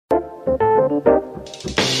Welcome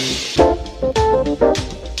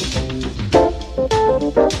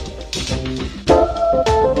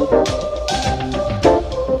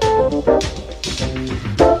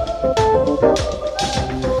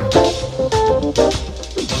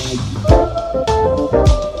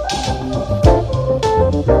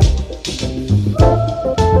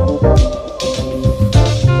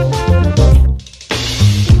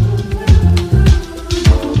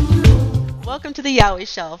to the Yaoi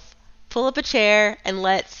Shelf. Pull up a chair and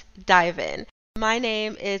let's dive in. My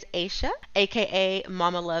name is Aisha, aka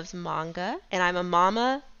Mama Loves Manga, and I'm a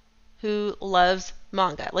mama who loves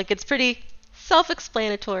manga. Like, it's pretty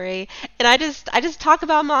self-explanatory, and I just talk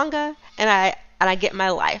about manga and I get my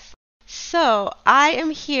life. So, I am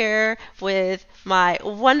here with my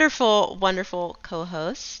wonderful, wonderful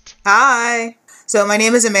co-host. Hi. So my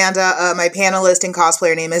name is Amanda. My panelist and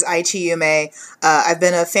cosplayer name is Aichi Yume. I've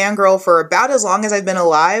been a fangirl for about as long as I've been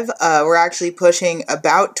alive. We're actually pushing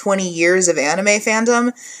about 20 years of anime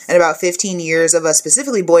fandom and about 15 years of a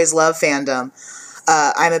specifically boys love fandom.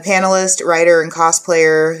 I'm a panelist, writer, and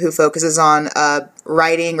cosplayer who focuses on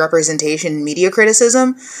writing, representation, and media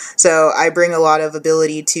criticism. So I bring a lot of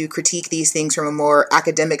ability to critique these things from a more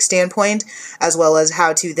academic standpoint, as well as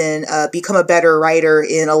how to then become a better writer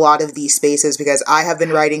in a lot of these spaces, because I have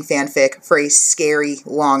been writing fanfic for a scary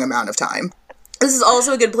long amount of time. This is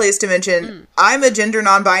also a good place to mention, I'm a gender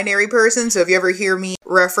non-binary person, so if you ever hear me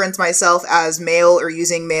reference myself as male or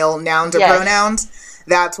using male nouns or pronouns,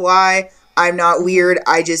 that's why. I'm not weird.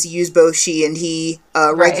 I just use both she and he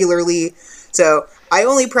regularly. So I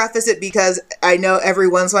only preface it because I know every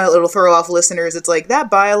once in a while it'll throw off listeners. It's like, that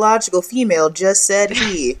biological female just said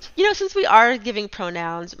he. You know, since we are giving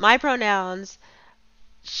pronouns, my pronouns,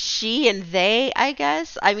 she and they, I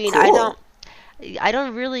guess. I mean, cool. I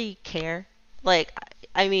don't really care. Like,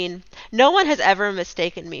 I mean, no one has ever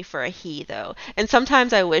mistaken me for a he, though. And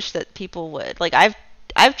sometimes I wish that people would. Like, I've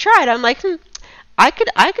tried. I'm like, I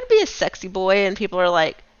could be a sexy boy, and people are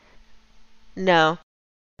like, no.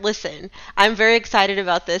 Listen, I'm very excited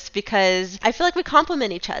about this because I feel like we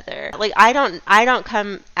complement each other. Like, I don't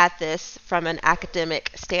come at this from an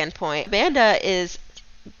academic standpoint. Amanda is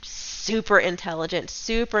super intelligent,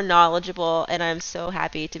 super knowledgeable, and I'm so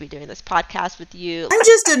happy to be doing this podcast with you. I'm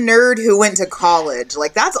just a nerd who went to college.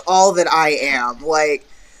 Like, that's all that I am. Like,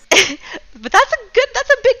 but that's a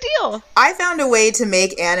big deal. I found a way to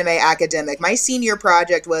make anime academic. My senior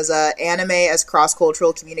project was anime as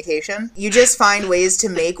cross-cultural communication. You just find ways to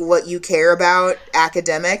make what you care about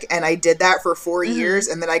academic, and I did that for 4 years,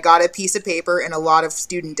 and then I got a piece of paper and a lot of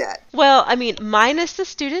student debt. Well, I mean, minus the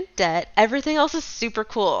student debt, everything else is super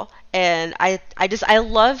cool. And I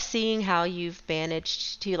love seeing how you've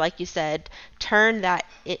managed to, like you said,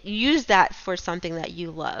 use that for something that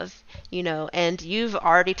you love, you know, and you've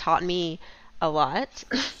already taught me a lot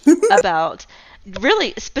about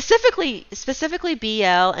really specifically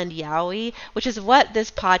BL and Yaoi, which is what this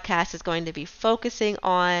podcast is going to be focusing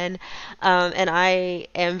on. And I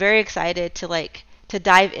am very excited to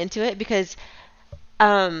dive into it because,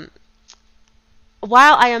 while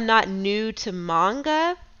I am not new to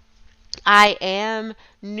manga, I am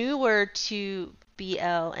newer to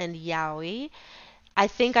BL and Yaoi. I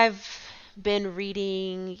think I've been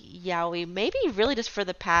reading Yaoi maybe really just for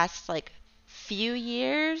the past few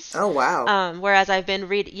years. Oh wow. Whereas I've been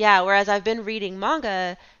reading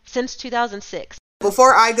manga since 2006.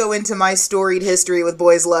 Before I go into my storied history with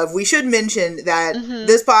boys love, we should mention that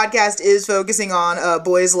this podcast is focusing on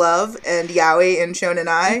boys love and Yaoi and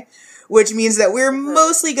Shonenai. Which means that we're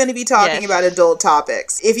mostly going to be talking about adult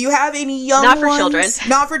topics. If you have any young Not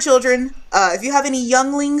for children. If you have any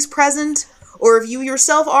younglings present, or if you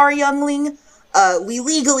yourself are a youngling, we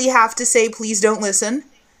legally have to say please don't listen,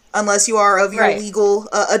 unless you are of your legal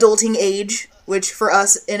adulting age, which for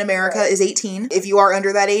us in America is 18. If you are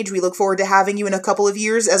under that age, we look forward to having you in a couple of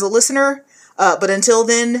years as a listener. But until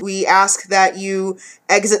then, we ask that you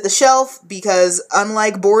exit the shelf, because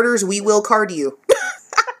unlike Borders, we will card you.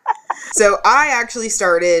 So I actually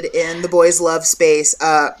started in the boys love space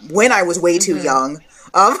when I was way too young.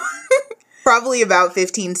 Probably about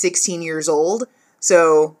 15, 16 years old.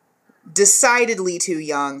 So decidedly too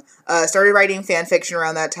young. Started writing fan fiction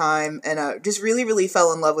around that time and just really, really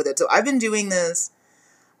fell in love with it. So I've been doing this.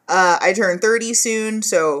 I turn 30 soon,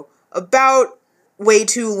 so about way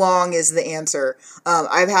too long is the answer.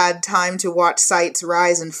 I've had time to watch sites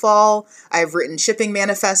rise and fall. I've written shipping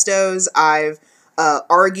manifestos. I've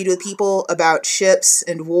argued with people about ships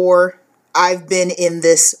and war. I've been in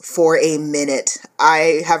this for a minute.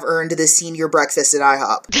 I have earned the senior breakfast at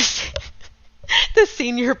IHOP. The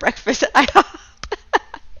senior breakfast at IHOP.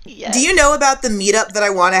 Do you Yes. know about the meetup that I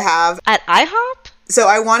want to have? At IHOP? So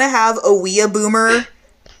I want to have a Wea Boomer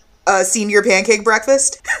senior pancake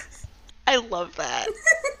breakfast. I love that.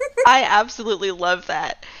 I absolutely love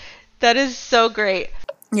that. That is so great.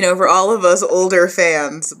 You know, for all of us older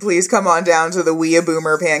fans, please come on down to the Wea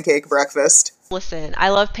Boomer pancake breakfast. Listen, I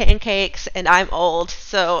love pancakes and I'm old,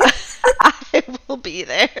 so I will be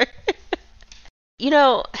there. You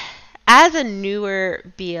know, as a newer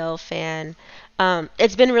BL fan,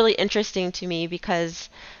 it's been really interesting to me because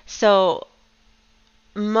so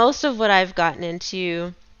most of what I've gotten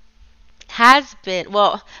into has been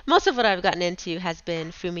well, most of what I've gotten into has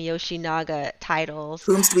been Fumiyoshi Naga titles.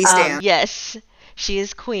 Whomst we stand. Yes, she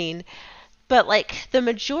is queen. But like the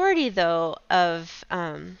majority though of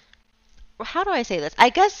how do I say this? I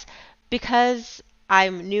guess because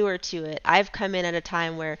I'm newer to it, I've come in at a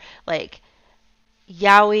time where like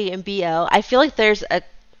Yaoi and BL, I feel like there's a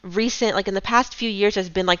recent like in the past few years there's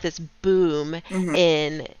been like this boom Mm-hmm.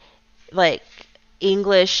 in like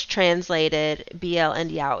English translated BL and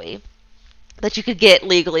Yaoi that you could get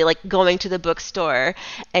legally, like going to the bookstore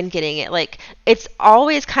and getting it. Like it's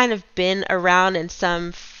always kind of been around in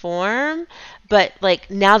some form, but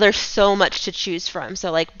like now there's so much to choose from.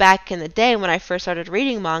 So like back in the day when I first started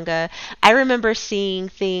reading manga, I remember seeing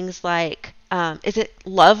things like is it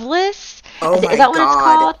Loveless? Oh Is my that what it's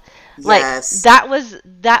god. called? Like Yes. that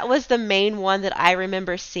was the main one that I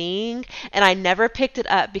remember seeing, and I never picked it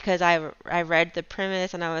up because I read the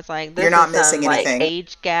premise and I was like, You're this is not some missing like anything.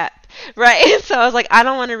 age gap, right? So I was like, I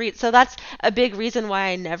don't want to read. So that's a big reason why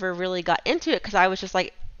I never really got into it because I was just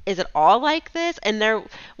like, is it all like this? And there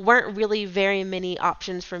weren't really very many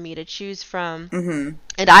options for me to choose from. Mm-hmm.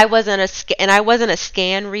 And I wasn't a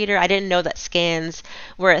scan reader. I didn't know that scans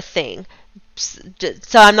were a thing.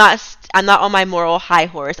 So I'm not on my moral high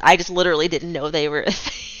horse. I just literally didn't know they were a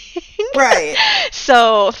thing. Right.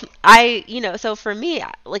 So so for me,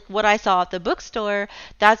 like what I saw at the bookstore,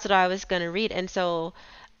 that's what I was gonna read, and so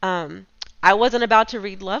um, I wasn't about to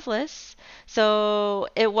read Loveless. So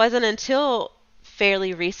it wasn't until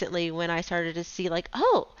fairly recently when I started to see like,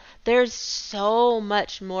 oh, there's so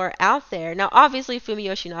much more out there. Now, obviously, Fumi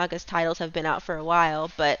Yoshinaga's titles have been out for a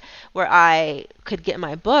while, but where I could get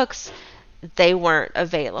my books, they weren't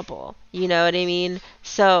available. You know what I mean?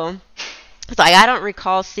 So it's like I don't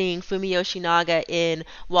recall seeing Fumi Yoshinaga in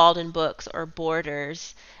Walden Books or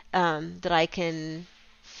Borders that I can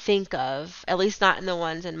think of, at least not in the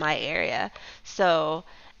ones in my area. So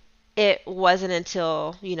it wasn't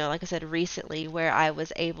until, like I said, recently where I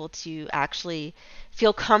was able to actually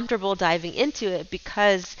feel comfortable diving into it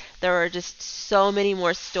because there were just so many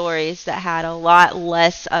more stories that had a lot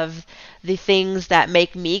less of the things that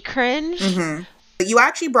make me cringe. Mm-hmm. You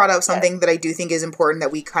actually brought up Yes. something that I do think is important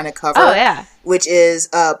that we kind of Oh, cover, yeah. which is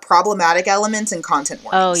problematic elements and content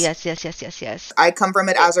Oh, warnings. yes, yes, yes, yes, yes. I come from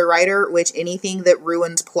it as a writer, which anything that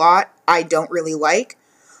ruins plot, I don't really like.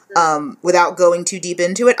 Without going too deep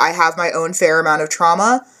into it, I have my own fair amount of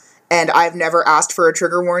trauma, and I've never asked for a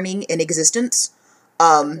trigger warning in existence,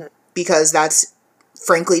 because that's,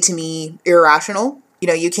 frankly, to me, irrational. You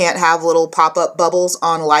know, you can't have little pop-up bubbles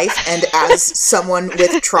on life, and as someone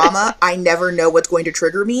with trauma, I never know what's going to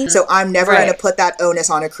trigger me, so I'm never going to Right. put that onus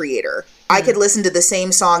on a creator. I could listen to the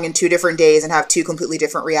same song in 2 different days and have 2 completely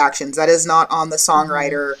different reactions. That is not on the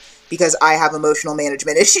songwriter because I have emotional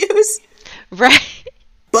management issues. Right.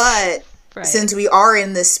 But Right. since we are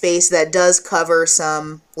in this space that does cover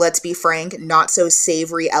some, let's be frank, not so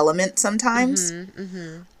savory elements sometimes,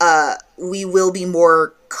 we will be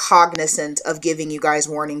more cognizant of giving you guys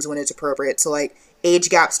warnings when it's appropriate. So, like, age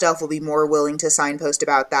gap stuff, will be more willing to signpost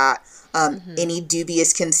about that. Any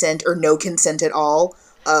dubious consent or no consent at all,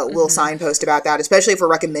 we'll signpost about that, especially if we're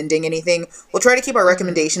recommending anything. We'll try to keep our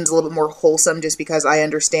recommendations a little bit more wholesome just because I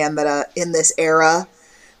understand that in this era,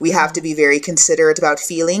 we have to be very considerate about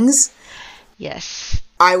feelings. Yes.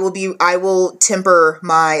 I will temper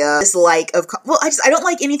my dislike of, I don't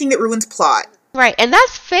like anything that ruins plot. Right. And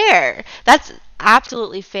that's fair. That's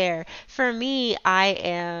absolutely fair. For me, I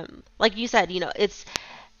am, like you said,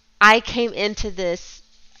 I came into this,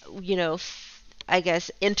 I guess,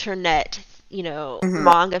 internet,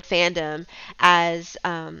 manga fandom as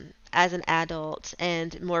an adult,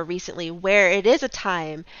 and more recently, where it is a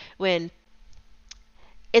time when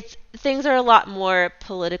things are a lot more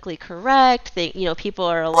politically correct. People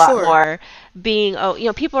are a lot Sure. more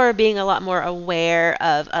people are being a lot more aware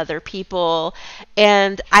of other people,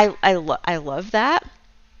 and I love that.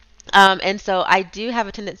 And so I do have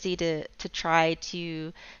a tendency to try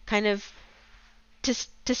to kind of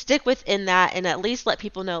to stick within that and at least let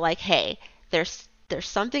people know, like, hey, there's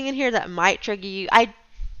something in here that might trigger you.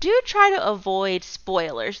 do try to avoid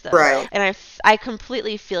spoilers though. Right. And I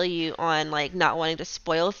completely feel you on like not wanting to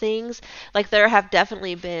spoil things. Like there have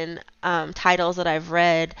definitely been titles that I've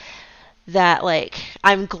read that like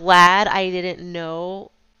I'm glad I didn't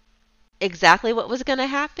know exactly what was going to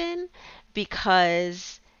happen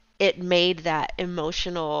because it made that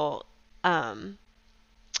emotional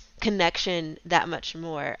connection that much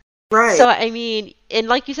more. Right. So I mean, and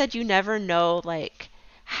like you said, you never know like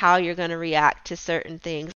how you're going to react to certain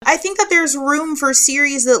things. I think that there's room for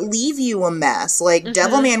series that leave you a mess. Like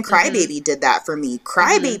Devilman Crybaby did that for me.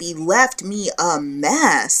 Crybaby left me a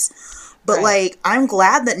mess. But like, I'm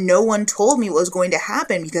glad that no one told me what was going to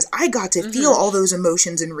happen because I got to feel all those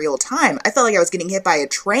emotions in real time. I felt like I was getting hit by a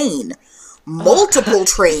train. Multiple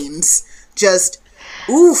trains. Just,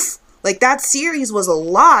 oof. Like, that series was a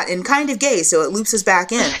lot and kind of gay, so it loops us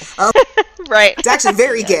back in. Right. It's actually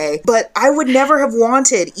very gay. But I would never have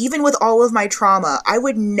wanted, even with all of my trauma, I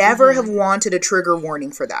would never have wanted a trigger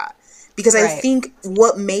warning for that. Because I think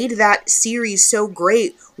what made that series so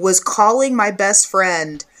great was calling my best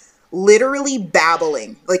friend literally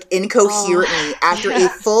babbling, like incoherently, after a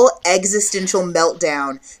full existential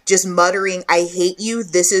meltdown, just muttering, "I hate you,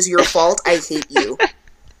 this is your fault, I hate you."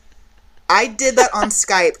 I did that on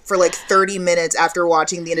Skype for like 30 minutes after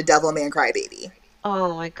watching the end of Devilman Crybaby.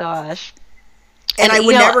 Oh my gosh. And I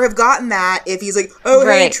would never have gotten that if he's like, "Oh,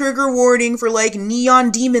 hey, trigger warning for like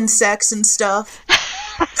neon demon sex and stuff."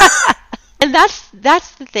 And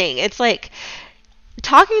that's the thing. It's like,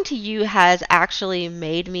 talking to you has actually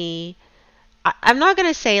made me, I'm not going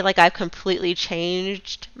to say like I've completely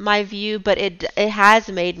changed my view, but it has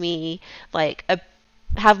made me like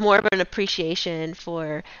have more of an appreciation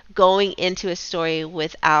for going into a story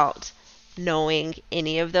without knowing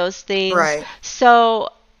any of those things. Right.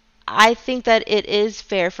 So I think that it is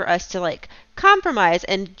fair for us to like compromise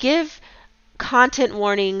and give content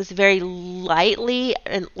warnings very lightly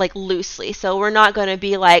and like loosely. So we're not going to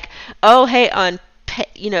be like, "Oh, hey, on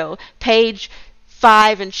page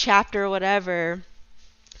 5 and chapter whatever,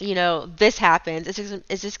 this happens."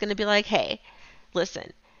 It's just going to be like, "Hey,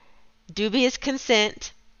 listen, dubious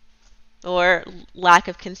consent or lack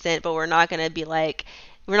of consent," but we're not going to be like,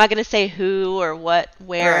 we're not going to say who or what,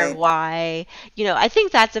 where, why. I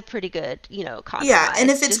think that's a pretty good, compromise. Yeah,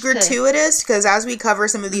 and if it's gratuitous, because as we cover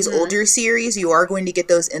some of these older series, you are going to get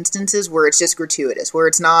those instances where it's just gratuitous, where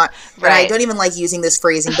it's not, and I don't even like using this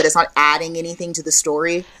phrasing, but it's not adding anything to the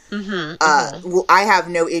story. Well, I have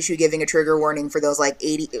no issue giving a trigger warning for those like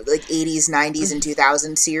 80s, 90s, and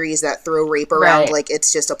 2000s series that throw rape around like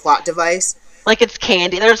it's just a plot device. Like it's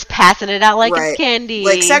candy. They're just passing it out like it's candy.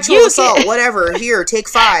 Like sexual assault, whatever. Here, take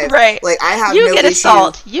 5. Right. Like I have no issue.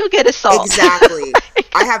 You get assault. Exactly.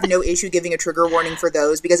 I have no issue giving a trigger warning for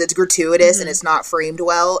those because it's gratuitous and it's not framed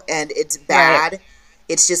well and it's bad. Right.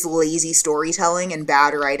 It's just lazy storytelling and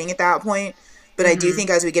bad writing at that point. But I do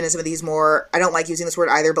think as we get into some of these more, I don't like using this word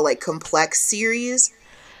either, but like complex series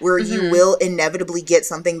where you will inevitably get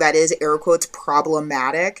something that is, air quotes,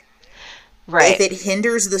 problematic. Right. If it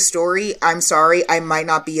hinders the story, I'm sorry, I might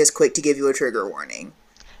not be as quick to give you a trigger warning.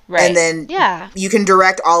 Right. And then you can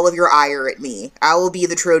direct all of your ire at me. I will be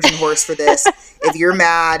the Trojan horse for this if you're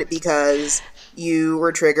mad because you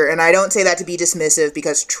were triggered. And I don't say that to be dismissive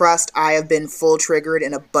because, trust, I have been full triggered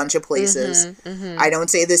in a bunch of places. I don't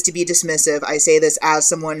say this to be dismissive. I say this as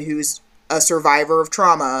someone who's a survivor of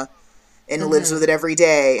trauma and lives with it every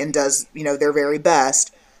day and does, their very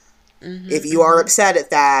best. If you are upset at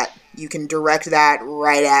that, you can direct that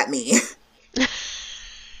right at me.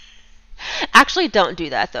 Actually, don't do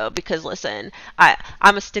that, though, because, listen,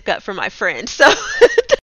 I'm a stick up for my friend, so...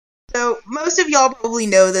 So, most of y'all probably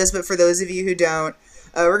know this, but for those of you who don't,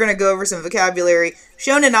 we're going to go over some vocabulary.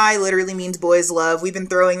 Shonenai literally means boys love. We've been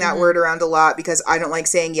throwing that word around a lot because I don't like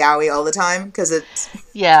saying yaoi all the time, because it's...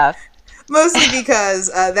 Yeah. Mostly because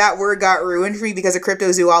that word got ruined for me because of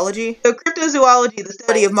cryptozoology. So cryptozoology, the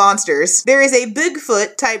study of monsters. There is a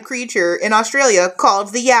Bigfoot-type creature in Australia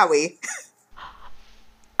called the Yaoi.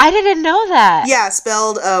 I didn't know that. Yeah,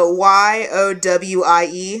 spelled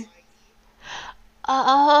Yowie.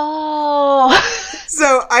 Oh.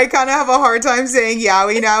 So I kind of have a hard time saying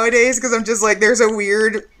Yaoi nowadays because I'm just like, there's a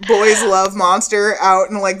weird boys love monster out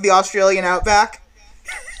in like the Australian outback.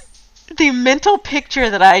 The mental picture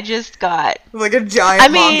that I just got. Like a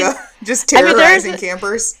giant manga. Just terrorizing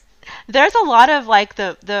campers. There's a lot of like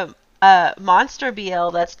the monster BL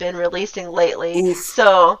that's been releasing lately. Oof.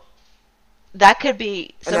 So that could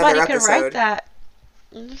be, somebody could write that.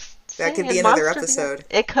 That could be another episode.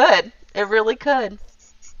 BL. It could. It really could.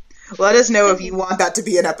 Let us know if you want that to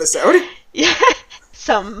be an episode. Yeah.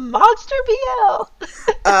 Some monster BL.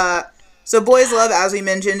 So boys love, as we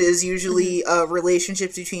mentioned, is usually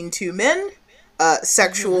relationships between two men,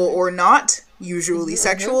 sexual or not, usually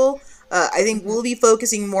sexual. I think we'll be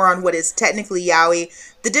focusing more on what is technically yaoi.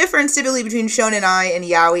 The difference typically between shonen ai and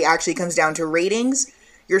yaoi actually comes down to ratings.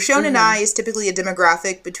 Your shonen ai is typically a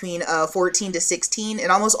demographic between 14 to 16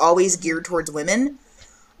 and almost always geared towards women.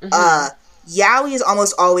 Yaoi is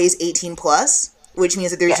almost always 18 plus, which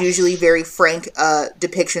means that there's usually very frank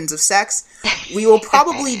depictions of sex. We will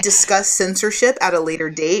probably discuss censorship at a later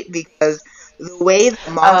date because the way the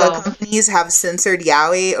manga companies have censored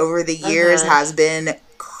yaoi over the years has been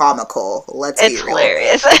comical. Let's be real. It's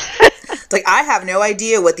hilarious. It's like, I have no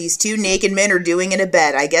idea what these two naked men are doing in a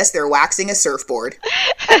bed. I guess they're waxing a surfboard.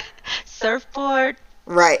 Surfboard.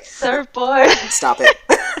 Right. Surfboard. Stop it.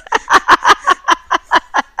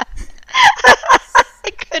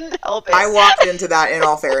 I couldn't help it. I walked into that, in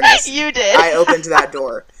all fairness. You did. I opened that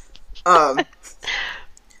door.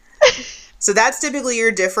 So that's typically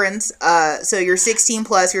your difference. So your 16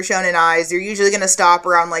 plus, your shonen eyes, they're usually going to stop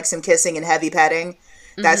around like some kissing and heavy petting.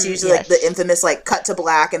 That's usually like the infamous like cut to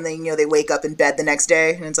black, and then they wake up in bed the next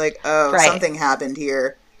day, and it's like, oh, something happened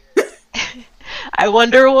here. I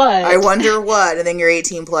wonder what. And then your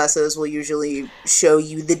 18 pluses will usually show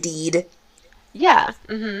you the deed. Yeah.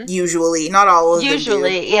 Usually, not all of them.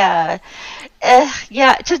 Usually, yeah.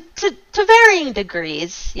 Yeah, to varying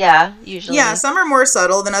degrees. Yeah, usually. Yeah, some are more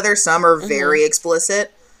subtle than others. Some are very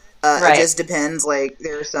explicit. It just depends. Like,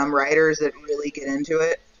 there are some writers that really get into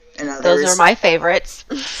it. And others, those are my favorites.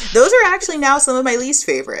 Those are actually now some of my least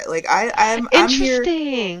favorite. Like, I'm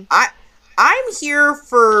Interesting. I'm here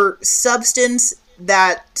for substance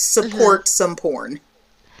that supports some porn.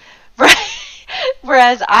 Right.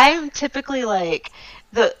 Whereas I'm typically like,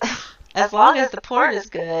 as long as the porn is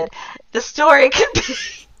good, the story can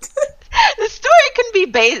be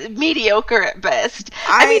mediocre at best.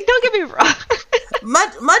 I mean, don't get me wrong.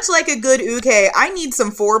 much like a good uke, I need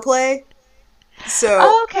some foreplay. So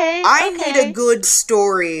I need a good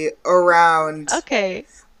story around. Okay.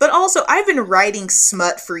 But also, I've been writing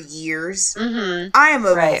smut for years. I am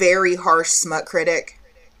a very harsh smut critic.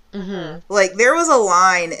 Like, there was a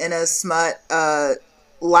line in a smut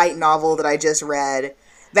light novel that I just read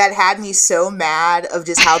that had me so mad of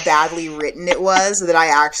just how badly written it was that I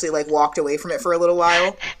actually, like, walked away from it for a little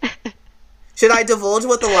while. Should I divulge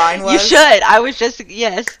what the line was? You should. I was just,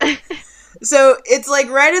 yes. So, it's, like,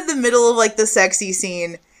 right at the middle of, like, the sexy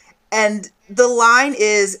scene, and the line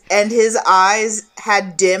is, and his eyes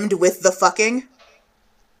had dimmed with the fucking.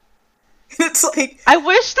 It's like, I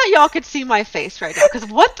wish that y'all could see my face right now, because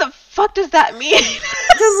what the fuck does that mean?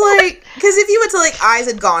 Because if you went to, like, eyes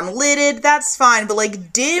had gone lidded, that's fine, but,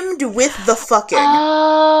 like, dimmed with the fucking.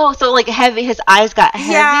 Oh, so, like, heavy, his eyes got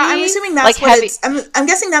heavy? Yeah, I'm assuming that's like what heavy. I'm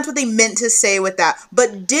guessing that's what they meant to say with that.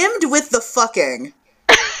 But dimmed with the fucking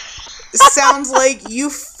sounds like you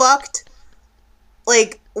fucked,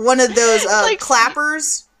 like, one of those like,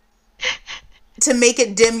 clappers to make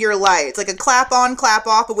it dim your light. It's like a clap on, clap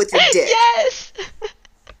off, but with your dick. Yes!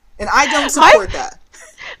 And I don't support that.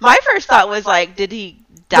 My first thought was, like, did he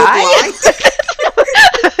die?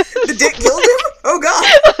 The dick killed him? Oh, God.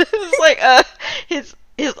 It was like,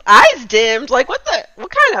 his eyes dimmed. Like, what were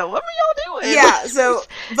y'all doing? Yeah,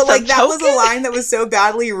 but like, that was a line that was so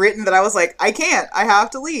badly written that I was like, I can't. I have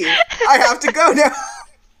to leave. I have to go now.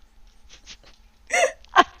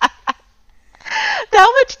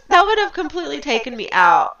 That would have completely taken me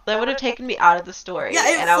out. That would have taken me out of the story.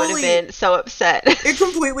 Yeah, and I would have been so upset. It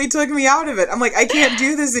completely took me out of it. I'm like, I can't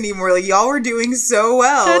do this anymore. Like, y'all were doing so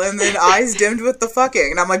well, and then eyes dimmed with the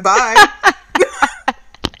fucking, and I'm like, bye.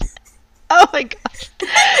 Oh my gosh.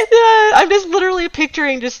 Yeah, I'm just literally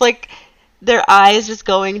picturing just like their eyes just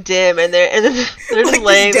going dim, and they're just like,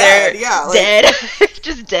 laying dead, there, yeah, like, dead,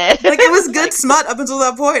 just dead. Like, it was good like, smut up until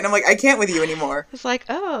that point, and I'm like, I can't with you anymore. It's like,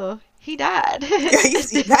 oh, he died. Yeah,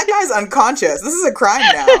 that guy's unconscious. This is a crime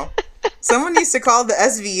now. Someone needs to call the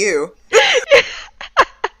SVU.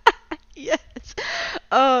 Yes.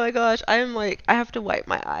 Oh my gosh, I'm like, I have to wipe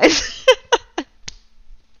my eyes.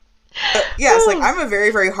 Yeah, it's like, I'm a very,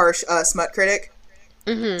 very harsh smut critic.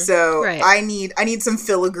 So I need some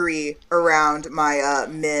filigree around my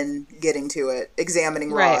men getting to it,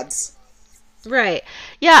 examining rods. Right.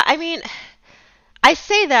 Yeah, I mean, I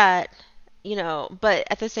say that, but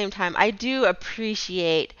at the same time, I do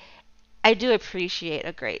appreciate a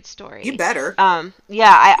great story. You better. Yeah,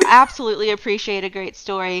 I absolutely appreciate a great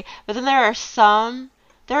story, but then there are some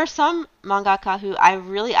mangaka who I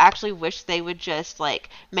really actually wish they would just, like,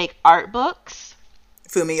 make art books.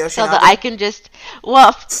 Fumi Yoshinaga. So that I can just,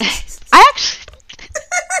 well, I actually...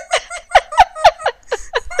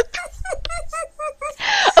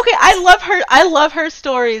 Okay, I I love her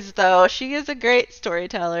stories though. She is a great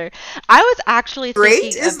storyteller. I was actually Great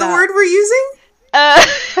thinking is the about word we're using? uh,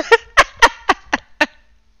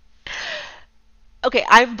 okay,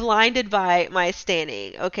 I'm blinded by my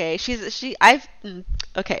standing. Okay,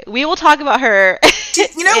 okay, we will talk about her.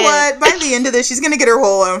 You know and what? By the end of this, she's gonna get her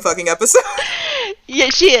whole own fucking episode. yeah,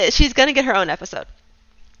 she is. She's gonna get her own episode.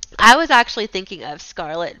 I was actually thinking of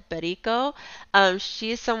Scarlett Berico.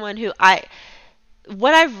 She is someone who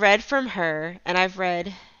what I've read from her, and I've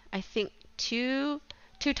read, I think, two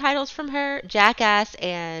titles from her, Jackass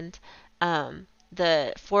and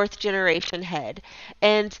the Fourth Generation Head.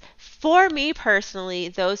 And for me personally,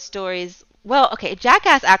 those stories. Well, okay,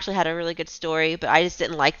 Jackass actually had a really good story, but I just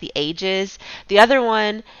didn't like the ages. The other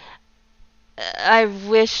one, I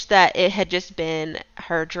wish that it had just been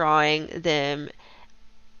her drawing them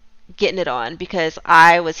getting it on because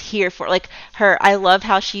I was here for like her. I love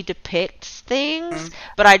how she depicts things,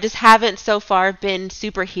 but I just haven't so far been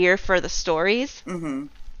super here for the stories. Mm-hmm.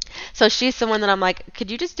 So she's someone that I'm like, could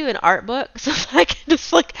you just do an art book so I can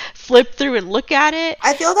just like flip through and look at it?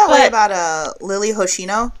 I feel that way about Lily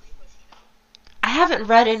Hoshino. I haven't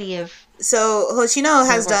read any of. So Hoshino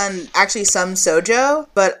has done actually some shoujo,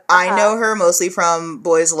 but I know her mostly from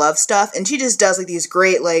boys love stuff, and she just does like these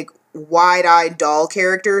great like wide-eyed doll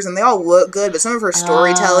characters, and they all look good, but some of her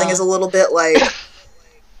storytelling is a little bit like,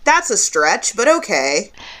 that's a stretch, but okay.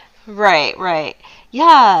 Right.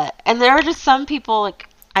 Yeah, and there are just some people, like,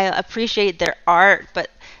 I appreciate their art, but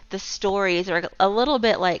the stories are a little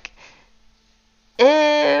bit like,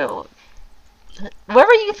 ew. What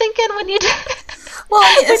were you thinking when you did? Well,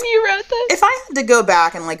 when you wrote this? If I had to go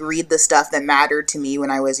back and like read the stuff that mattered to me when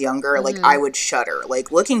I was younger, like I would shudder.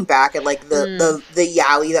 Like looking back at like the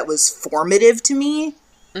yaoi that was formative to me,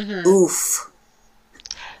 oof.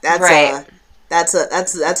 That's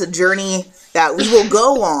a journey that we will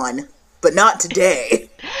go on, but not today.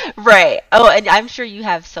 Right. Oh, and I'm sure you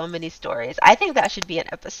have so many stories. I think that should be an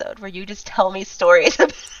episode where you just tell me stories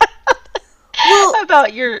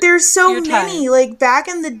about there's so your many. time. Like back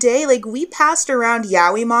in the day, like we passed around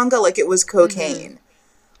yaoi manga like it was cocaine.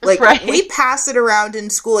 Like we passed it around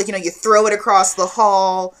in school, like, you know, you throw it across the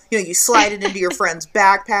hall, you know, you slide it into your friend's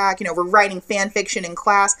backpack, you know, we're writing fan fiction in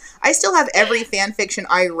class. I still have every fan fiction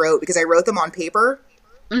I wrote because I wrote them on paper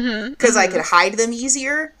because I could hide them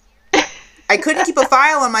easier. I couldn't keep a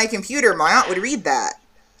file on my computer. My aunt would read that.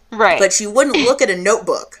 Right. But she wouldn't look at a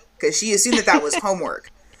notebook because she assumed that was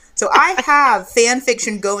homework. So I have fan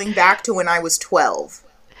fiction going back to when I was 12.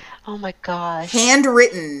 Oh my gosh.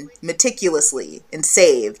 Handwritten meticulously and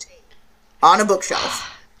saved on a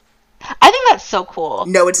bookshelf. I think that's so cool.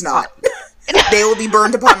 No, it's not. They will be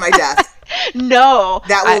burned upon my death. No.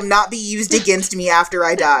 That will not be used against me after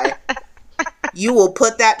I die. You will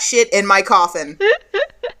put that shit in my coffin.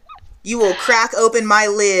 You will crack open my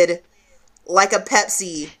lid like a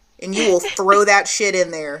Pepsi, and you will throw that shit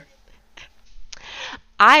in there.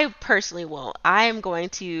 I personally won't. I am going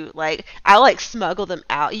to, I'll, smuggle them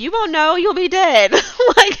out. You won't know. You'll be dead.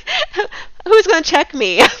 Who's going to check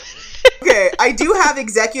me? Okay, I do have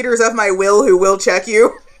executors of my will who will check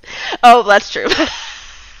you. Oh, that's true.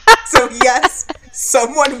 So, yes,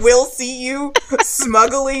 someone will see you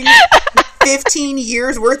smuggling 15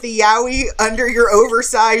 years worth of yaoi under your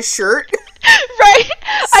oversized shirt. Right.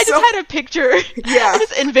 I just had a picture. Yeah. I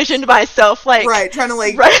just envisioned myself right, trying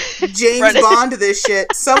to James Bond this shit.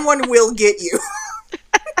 Someone will get you.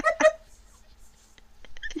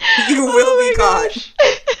 You will be caught.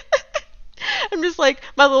 I'm just my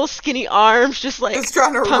little skinny arms just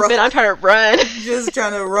trying to pumping. I'm trying to run. Just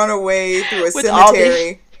trying to run away through a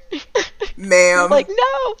cemetery. Ma'am.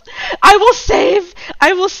 No. I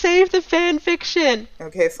will save the fan fiction.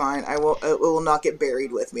 Okay, fine. It will not get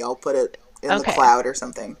buried with me. I'll put it in the cloud or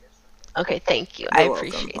something. Okay, thank you. You're I welcome.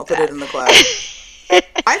 appreciate I'll that. put it in the cloud.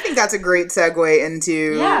 I think that's a great segue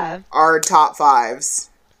into our top fives.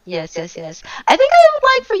 Yes. I think I would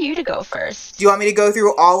like for you to go first. Do you want me to go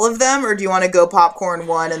through all of them, or do you want to go popcorn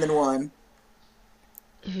one and then one?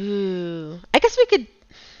 Ooh. I guess we could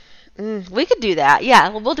do that. Yeah,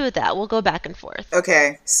 we'll do that. We'll go back and forth.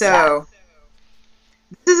 Okay, so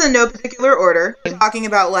this is in no particular order. I'm talking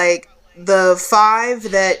about the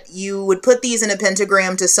 5 that you would put these in a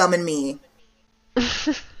pentagram to summon me.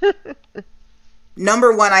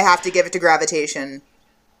 Number 1, I have to give it to Gravitation.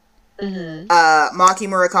 Maki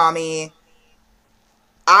Murakami.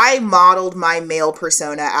 I modeled my male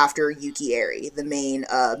persona after Yuki Eri, the main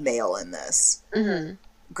male in this.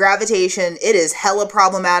 Gravitation, it is hella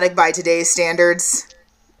problematic by today's standards.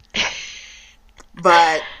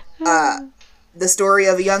 But the story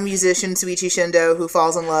of a young musician, Suichi Shindo, who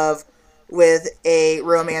falls in love with a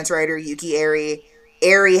romance writer, Yuki Eri.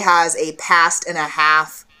 Eri has a past and a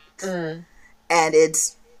half. Mm. And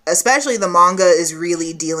it's, especially the manga is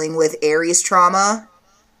really dealing with Eri's trauma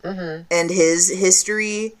and his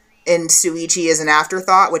history. And Suichi is an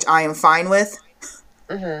afterthought, which I am fine with.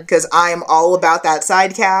 Because I am all about that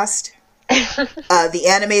side cast. The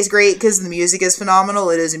anime is great because the music is phenomenal.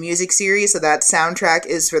 It is a music series, so that soundtrack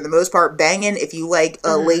is for the most part banging if you like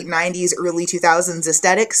late 90s, early 2000s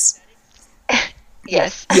aesthetics.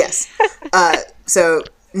 Yes. Yes. So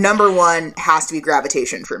number one has to be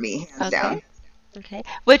Gravitation for me, hands down. Okay.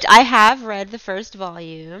 Which I have read the first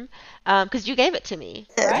volume, because you gave it to me,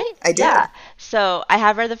 right? I did. Yeah. So I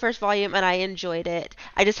have read the first volume and I enjoyed it.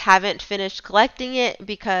 I just haven't finished collecting it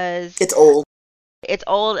because It's old. It's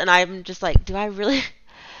old, and I'm just like, do I really,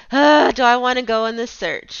 do I want to go on this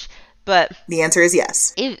search? But the answer is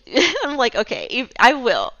yes. I'm like, okay, I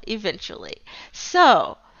will eventually.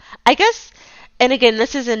 So I guess, and again,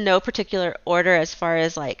 this is in no particular order as far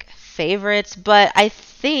as like favorites, but I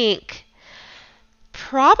think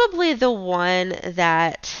probably the one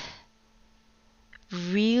that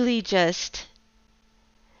really just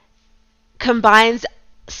combines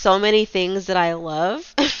so many things that I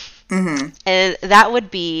love. And that would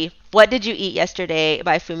be What Did You Eat Yesterday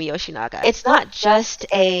by Fumi Yoshinaga. It's not just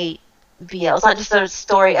a BL. It's not just a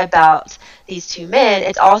story about these two men.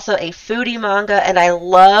 It's also a foodie manga, and I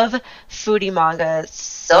love foodie manga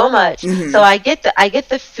so much. So I get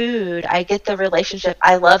the food, I get the relationship.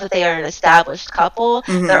 I love that they are an established couple.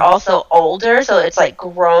 They're also older, so it's like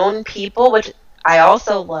grown people, which I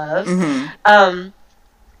also love. And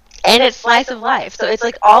it's slice of life. So it's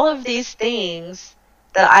like all of these things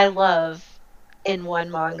that I love in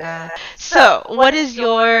one manga. So, what is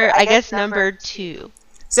your, I guess, number 2?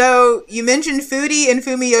 So, you mentioned Foodie and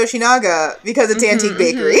Fumi Yoshinaga because it's Antique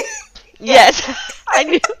Bakery. Yes, I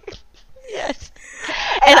knew. Yes.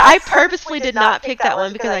 And I purposely did not pick that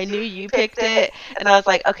one because I knew you picked it. And I was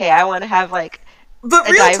like, okay, I want to have like but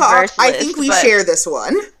a real diverse talk, list, I think we share this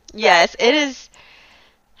one. Yes, it is.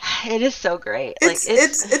 It is so great. It's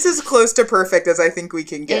as close to perfect as I think we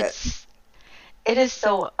can get. It is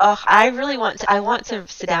so. I really want to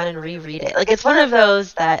sit down and reread it. Like it's one of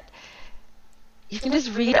those that you can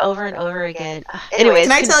just read over and over again. Anyways,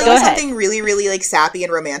 can I tell you something really, really like sappy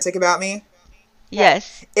and romantic about me?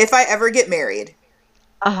 Yes. If I ever get married,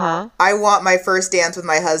 I want my first dance with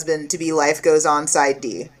my husband to be Life Goes On side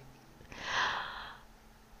D.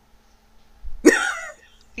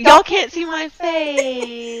 Y'all can't see my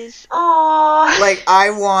face. Aww. Like I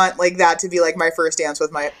want like that to be like my first dance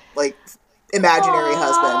with my like imaginary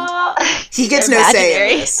husband. He gets no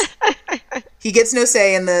say in this. He gets no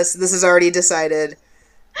say in this. This is already decided.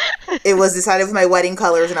 It was decided with my wedding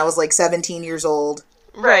colors and I was like 17 years old.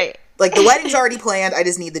 Right. Like the wedding's already planned. I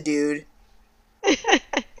just need the dude.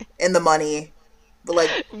 And the money. But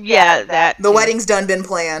like yeah, that the wedding's been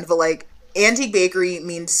planned, but like Antique Bakery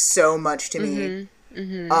means so much to me.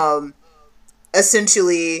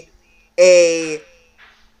 Essentially a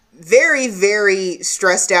very, very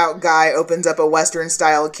stressed out guy opens up a Western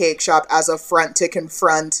style cake shop as a front to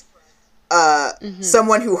confront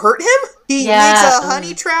someone who hurt him. He makes a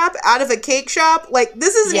honey trap out of a cake shop. Like,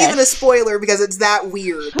 this isn't even a spoiler because it's that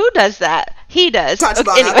weird. Who does that? He does.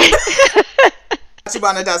 Tachibana. Okay, anyway.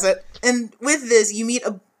 Tachibana does it. And with this, you meet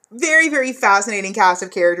a very, very fascinating cast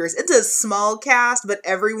of characters. It's a small cast, but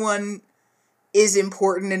everyone is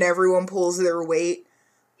important and everyone pulls their weight.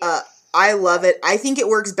 I love it. I think it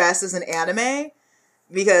works best as an anime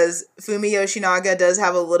because Fumi Yoshinaga does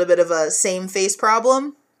have a little bit of a same face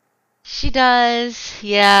problem. She does.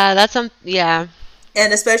 Yeah, that's yeah.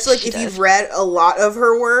 And especially like, if you've read a lot of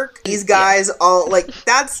her work, these guys all like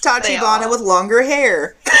that's Tachibana with longer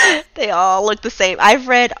hair. They all look the same. I've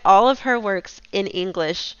read all of her works in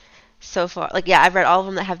English so far. Like yeah, I've read all of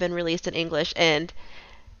them that have been released in English and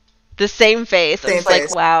the same face. I'm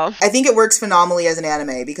like, wow. I think it works phenomenally as an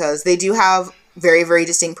anime because they do have very, very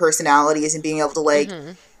distinct personalities and being able to like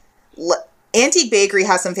Antique Bakery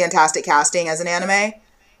has some fantastic casting as an anime.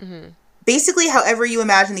 Basically, however you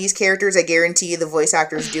imagine these characters, I guarantee you the voice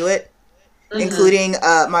actors do it. Including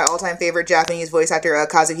my all-time favorite Japanese voice actor,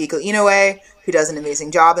 Kazuhiko Inoue, who does an amazing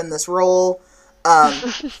job in this role.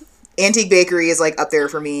 Antique Bakery is like up there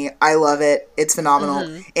for me. I love it. It's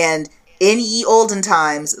phenomenal. And in ye olden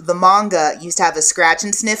times, the manga used to have a scratch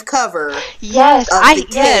and sniff cover of the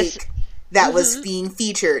cake that was being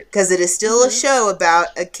featured. Because it is still a show about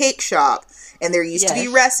a cake shop. And there used to be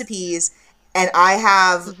recipes. And I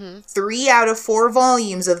have 3 out of 4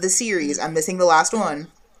 volumes of the series. I'm missing the last one.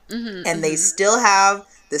 And they still have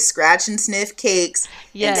the scratch and sniff cakes.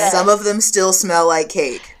 And some of them still smell like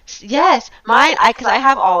cake. yes. Mine, because I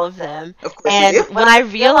have all of them, Of course you and do. when I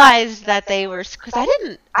realized that they were, because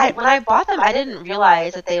when I bought them, I didn't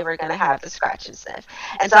realize that they were gonna have the scratch and sniff,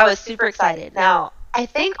 and so I was super excited. Now, I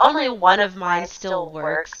think only one of mine still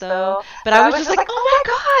works though, but I was just like, oh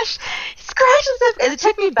my gosh, scratch and sniff, and it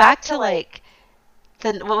took me back to like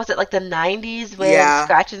what was it, like the 90s when Yeah.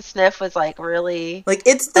 scratch and sniff was like really Like,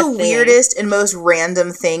 it's a the thing. weirdest and most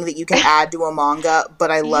random thing that you can add to a manga, but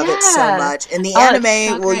I love it so Yeah. much. And the Oh, it's so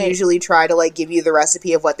anime will great. usually try to, like, give you the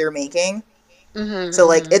recipe of what they're making. Mhm. So,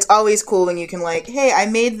 like, Mhm. it's always cool when you can, like, hey, I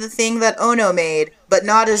made the thing that Ono made, but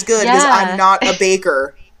not as good because I'm Yeah. not a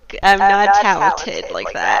baker. I'm not talented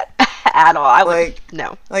like that at all. I would Like,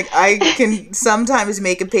 no. like I can sometimes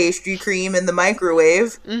make a pastry cream in the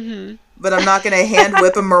microwave, Mhm. but I'm not gonna hand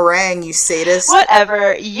whip a meringue, you sadist.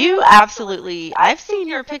 Whatever. You absolutely. I've seen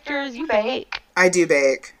your pictures. You bake. I do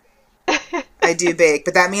bake. I do bake,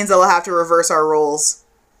 but that means I'll have to reverse our roles.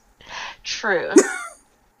 True.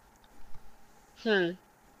 Hmm.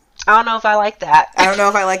 I don't know if I like that. I don't know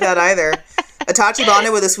if I like that either. A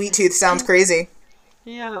Tachibana with a sweet tooth sounds crazy.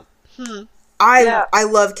 Yeah. Hmm. I Yeah. I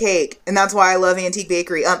love cake, and that's why I love Antique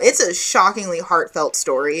Bakery. It's a shockingly heartfelt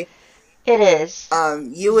story. It is.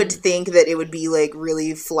 You would think that it would be like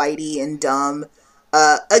really flighty and dumb.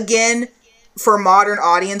 Again, for modern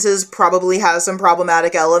audiences, probably has some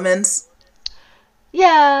problematic elements.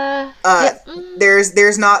 Yeah. Uh, Yeah. Mm.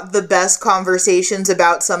 there's not the best conversations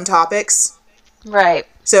about some topics. Right.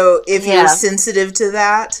 So if you're Yeah. sensitive to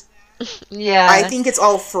that, I Yeah. think it's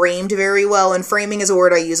all framed very well. And framing is a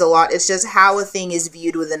word I use a lot. It's just how a thing is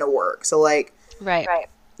viewed within a work. So like, Right.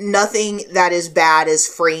 nothing that is bad is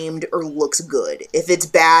framed or looks good. If it's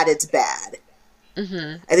bad, it's bad.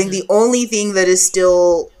 Mhm. I think the only thing that is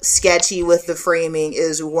still sketchy with the framing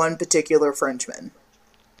is one particular Frenchman.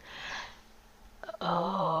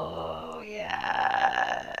 Oh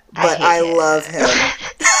yeah. I But hate I love him. him.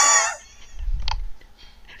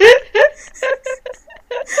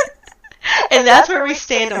 And that's where we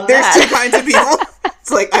stand on There's two that. kinds of people.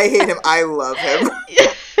 It's like, I hate him, I love him.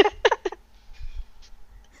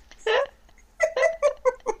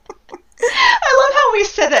 I love how we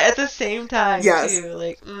said it at the same time Yes. too.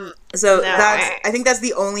 Like, So no. I think that's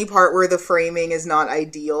the only part where the framing is not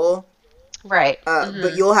ideal. Right.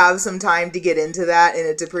 But you'll have some time to get into that, and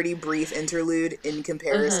it's a pretty brief interlude in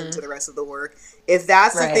comparison Mhm. to the rest of the work. If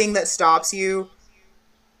that's the Right. thing that stops you,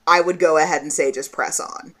 I would go ahead and say just press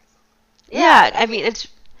on. Yeah, I mean it's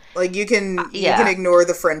Like you can yeah. ignore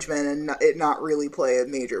the Frenchman and it not really play a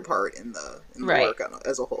major part in the Right. work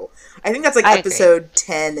as a whole. I think that's like I agree. episode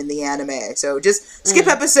 10 in the anime. So just skip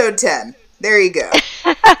Mm. episode 10. There you go.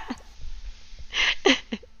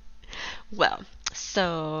 Well,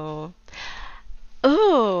 so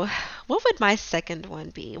oh, what would my second one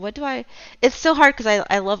be? What do I? It's so hard because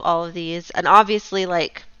I love all of these, and obviously,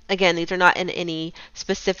 like again, these are not in any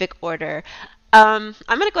specific order. I'm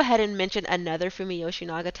gonna go ahead and mention another Fumi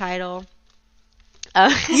Yoshinaga title.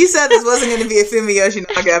 Uh, You said this wasn't going to be a Fumi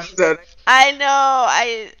Yoshinaga episode. I know.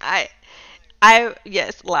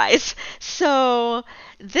 Yes, lies. So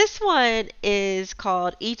this one is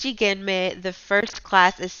called Ichigenme, The First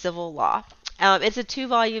Class is Civil Law. It's a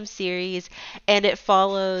 2-volume series, and it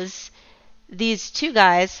follows these two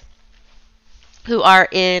guys who are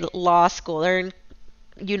in law school. They're in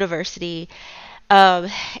university, um,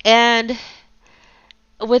 and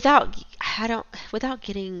without I don't without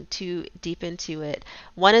getting too deep into it,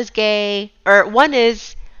 one is gay, or one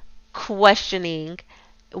is questioning,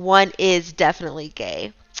 one is definitely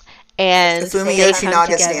gay, The and Fumi they come Yoshinaga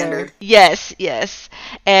together. standard. Yes, yes,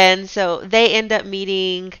 and so they end up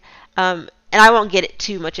meeting. And I won't get it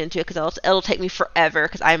too much into it because it'll take me forever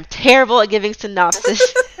because I'm terrible at giving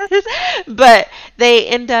synopsis. But they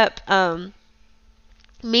end up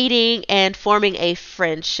meeting and forming a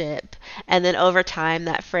friendship, and then over time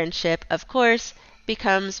that friendship of course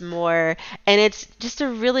becomes more, and it's just a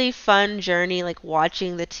really fun journey, like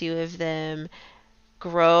watching the two of them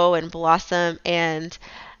grow and blossom. And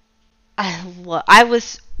I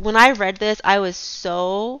was, when I read this, I was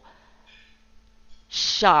so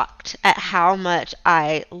shocked at how much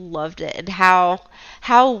I loved it and how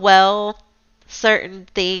well certain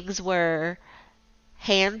things were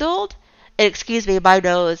handled. Excuse me, my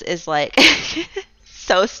nose is like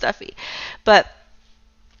so stuffy. But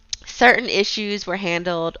certain issues were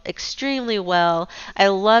handled extremely well. I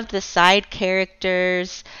loved the side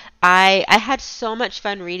characters. I had so much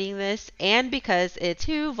fun reading this, and because it's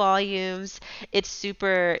 2 volumes, it's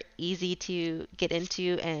super easy to get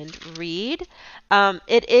into and read.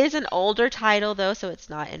 It is an older title though, so it's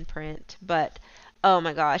not in print. But oh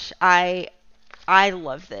my gosh, I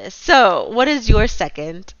love this. So, what is your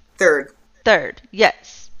second? Third. Third.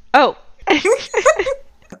 Yes. Oh.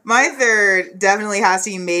 My third definitely has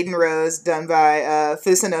to be Maiden Rose, done by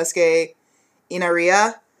Fusanosuke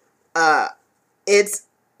Inariya. It's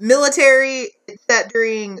military. It's set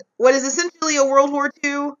during what is essentially a World War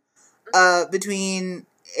II. Between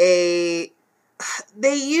a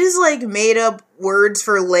they use like made up words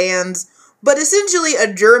for lands, but essentially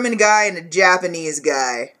a German guy and a Japanese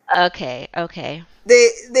guy. Okay. Okay.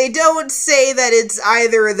 They don't say that it's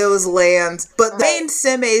either of those lands, but the main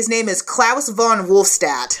Seme's name is Klaus von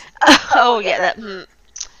Wolfstadt. Oh yeah. That.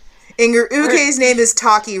 And your Uke's name is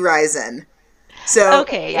Taki Ryzen. So,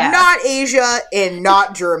 okay, yeah. Not Asia and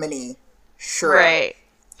not Germany. Sure. Right.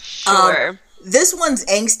 Sure. This one's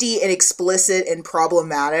angsty and explicit and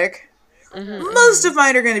problematic. Most of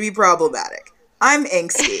mine are going to be problematic. I'm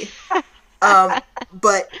angsty.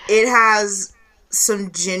 But it has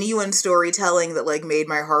some genuine storytelling that, like, made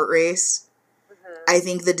my heart race. I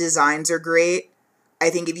think the designs are great. I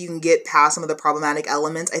think if you can get past some of the problematic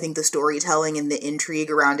elements, I think the storytelling and the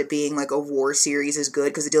intrigue around it being, like, a war series is good,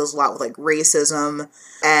 because it deals a lot with, like, racism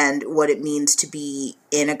and what it means to be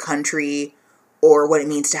in a country or what it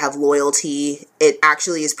means to have loyalty. It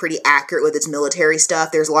actually is pretty accurate with its military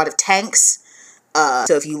stuff. There's a lot of tanks.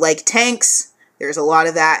 So if you like tanks, there's a lot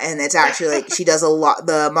of that, and it's actually, like, she does a lot,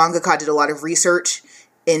 the mangaka did a lot of research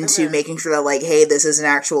into making sure that, like, hey, this is an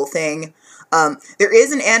actual thing. There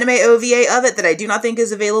is an anime OVA of it that I do not think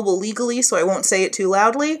is available legally, so I won't say it too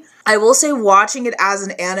loudly. I will say watching it as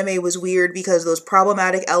an anime was weird because those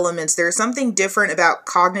problematic elements, there's something different about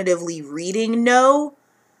cognitively reading no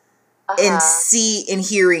and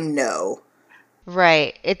hearing no.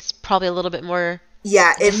 Right. It's probably a little bit more.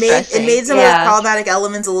 Yeah, it made some of those problematic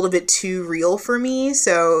elements a little bit too real for me.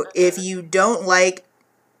 So if you don't like,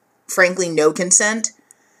 frankly, no consent,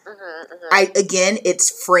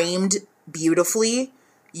 it's framed beautifully.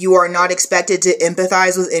 You are not expected to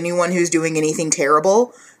empathize with anyone who's doing anything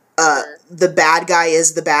terrible. The bad guy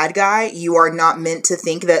is the bad guy. You are not meant to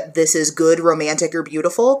think that this is good, romantic, or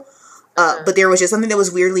beautiful. But there was just something that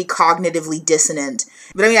was weirdly cognitively dissonant.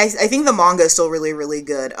 But I mean, I think the manga is still really, really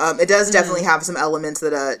good. It does definitely have some elements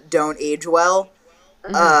that don't age well.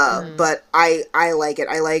 But I like it.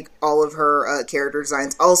 I like all of her character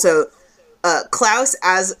designs. Also, Klaus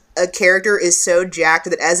as a character is so jacked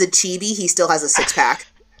that as a chibi, he still has a six-pack.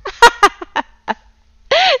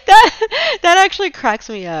 That actually cracks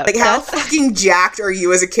me up. Like, how fucking jacked are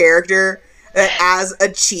you as a character that as a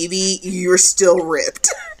chibi, you're still ripped?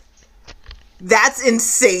 That's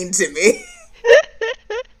insane to me.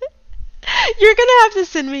 You're gonna have to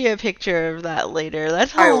send me a picture of that later.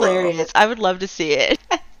 That's hilarious. I would love to see it.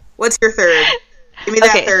 What's your third? Give me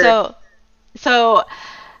that third. So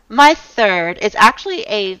my third is actually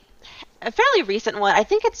a fairly recent one. I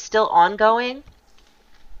think it's still ongoing.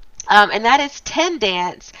 And that is Ten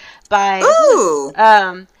Dance by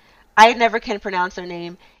I never can pronounce their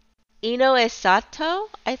name. Inoue Sato,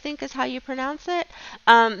 I think is how you pronounce it.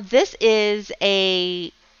 This is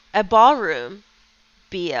a ballroom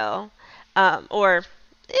BL, or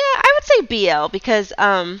yeah, I would say BL because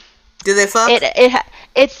do they fuck?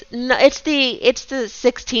 It's the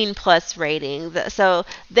 16 plus rating. So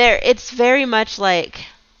it's very much like,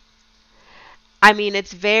 I mean,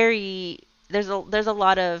 it's very there's a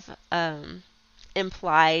lot of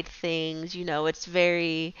implied things. You know, it's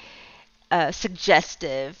very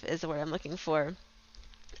suggestive is the word I'm looking for.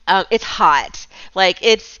 It's hot. Like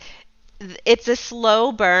it's a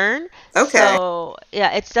slow burn. Okay. So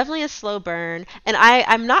yeah, it's definitely a slow burn, and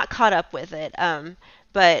I'm not caught up with it.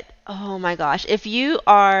 But oh my gosh, if you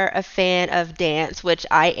are a fan of dance, which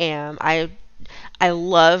I am, I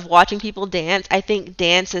love watching people dance. I think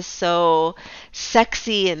dance is so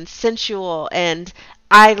sexy and sensual, and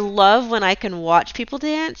I love when I can watch people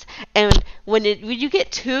dance. And when you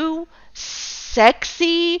get two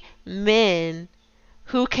sexy men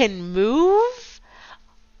who can move,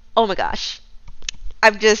 oh my gosh.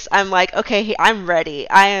 I'm like, okay, I'm ready.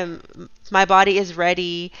 My body is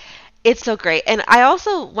ready. It's so great. And I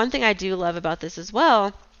also, one thing I do love about this as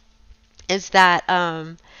well is that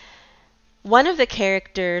one of the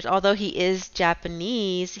characters, although he is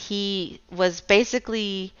Japanese, he was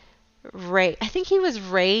basically I think he was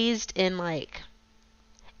raised in like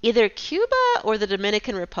either Cuba or the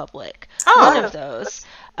Dominican Republic. One of those.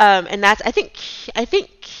 And that's I think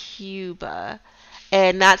Cuba.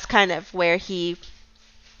 And that's kind of where he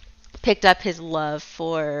picked up his love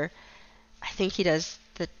for, I think he does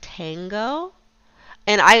the tango.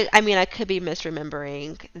 And I mean, I could be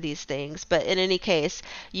misremembering these things, but in any case,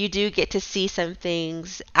 you do get to see some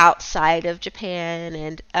things outside of Japan,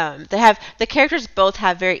 and the characters both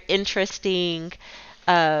have very interesting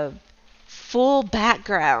uh, full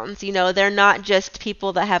backgrounds. You know, they're not just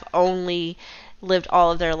people that have only lived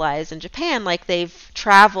all of their lives in Japan. Like they've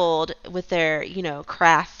traveled with their, you know,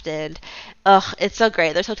 craft and it's so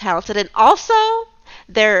great. They're so talented. And also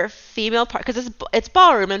their female part, because it's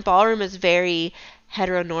ballroom, and ballroom is very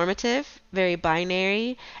heteronormative, very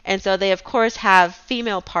binary. And so they of course have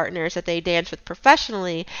female partners that they dance with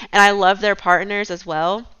professionally, and I love their partners as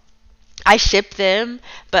well. I ship them,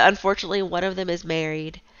 but unfortunately one of them is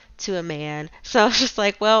married to a man. So I was just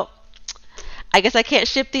like, well, I guess I can't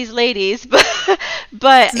ship these ladies, but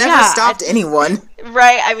It's never yeah, stopped anyone.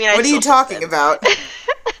 right. I mean, I What are you still ship talking them. about?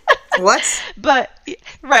 What? But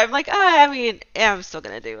right, I'm like, I mean, yeah, I'm still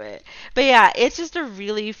gonna do it. But yeah, it's just a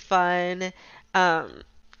really fun. Um,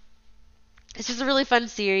 it's just a really fun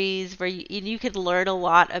series where you could learn a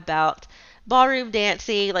lot about ballroom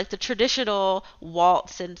dancing, like the traditional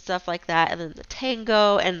waltz and stuff like that, and then the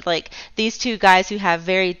tango, and like these two guys who have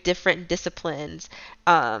very different disciplines,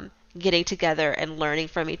 getting together and learning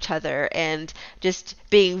from each other and just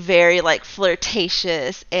being very like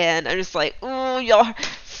flirtatious. And I'm just like, oh, y'all,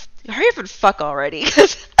 hurry up and fuck already,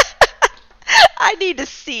 'cause I need to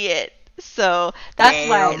see it. So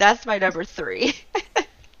Damn. that's my number three.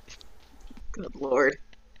 Good lord.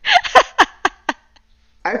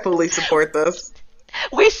 I fully support this.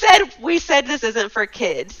 We said this isn't for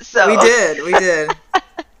kids, so We did.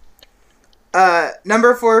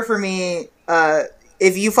 Number 4 for me,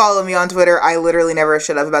 if you follow me on Twitter, I literally never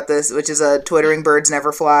shut up about this, which is Twittering Birds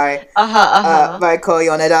Never Fly by Ko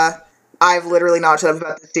Yoneda. I've literally not shut up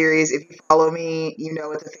about this series. If you follow me, you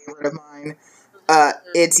know it's a favorite of mine.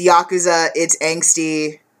 It's Yakuza, it's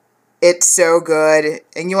angsty, it's so good,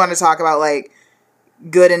 and you want to talk about, like,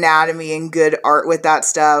 good anatomy and good art with that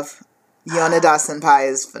stuff, Yoneda Senpai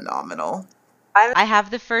is phenomenal. I have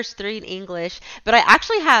the first three in English, but I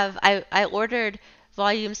actually have I ordered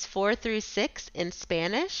volumes 4 through 6 in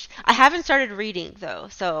Spanish. I haven't started reading though,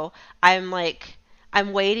 so I'm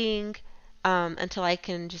waiting until I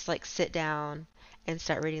can just like sit down and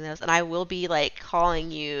start reading those, and I will be like calling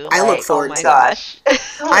you. I look like, forward oh my to gosh.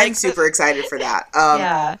 I'm super excited for that.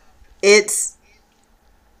 Yeah. It's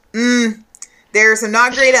there are some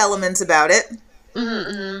not great elements about it,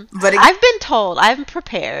 but I've been told. I'm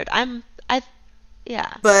prepared.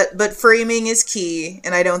 Yeah. but framing is key,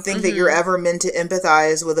 and I don't think that you're ever meant to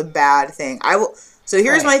empathize with a bad thing. So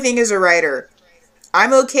here's my thing as a writer.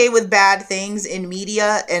 I'm okay with bad things in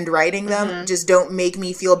media and writing them. Just don't make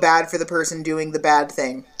me feel bad for the person doing the bad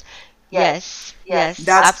thing. Yes. That's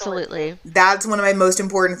Absolutely. That's one of my most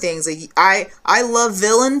important things. Like I love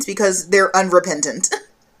villains because they're unrepentant.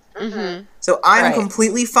 So I'm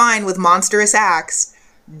completely fine with monstrous acts.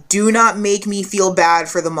 Do not make me feel bad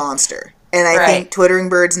for the monster. And I think Twittering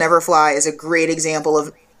Birds Never Fly is a great example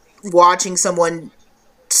of watching someone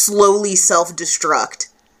slowly self-destruct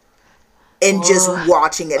and just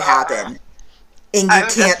watching it happen. And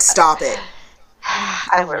you can't stop it.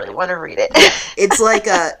 I really want to read it. It's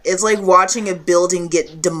like watching a building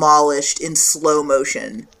get demolished in slow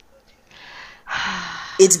motion.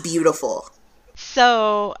 It's beautiful.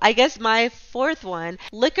 So, I guess my fourth one,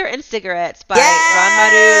 Liquor and Cigarettes by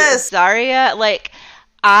Yes! Ranmaru Zaria. Like,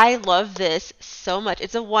 I love this so much.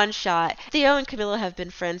 It's a one-shot. Theo and Camilo have been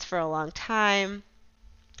friends for a long time.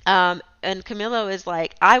 And Camilo is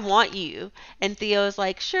like, I want you. And Theo is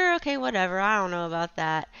like, sure, okay, whatever. I don't know about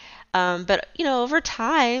that. But, you know, over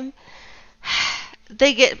time,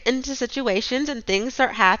 they get into situations and things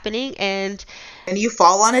start happening, and you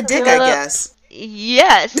fall on a dick, I guess.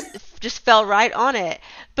 Yes, just fell right on it.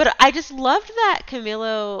 But I just loved that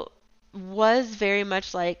Camilo was very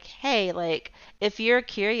much like, hey, like, if you're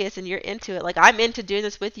curious and you're into it, like, I'm into doing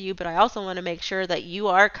this with you, but I also want to make sure that you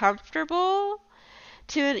are comfortable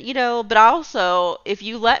to, you know, but also, if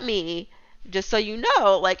you let me, just so you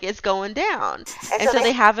know, like, it's going down. And so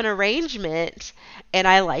they have an arrangement, and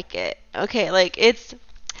I like it. Okay, like, it's...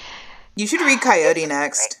 You should read Coyote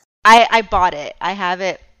next. I bought it. I have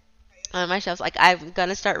it on my shelves. Like, I'm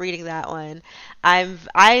gonna start reading that one.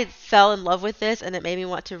 I fell in love with this, and it made me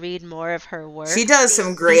want to read more of her work. She does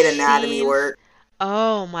some great anatomy work.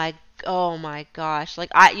 Oh my gosh!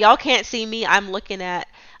 Like, y'all can't see me.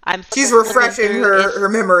 She's refreshing her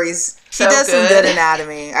memories. She does some good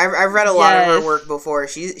anatomy. I've read a lot of her work before.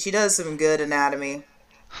 She does some good anatomy.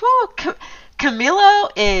 Whew,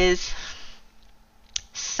 Camilo is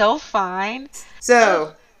so fine.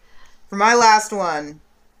 So, for my last one,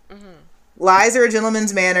 Lies Are a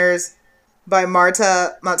Gentleman's Manners by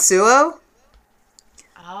Marta Matsuo.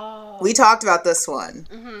 Oh. We talked about this one.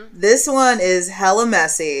 This one is hella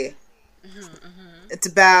messy. It's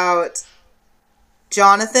about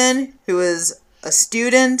Jonathan, who is a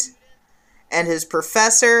student and his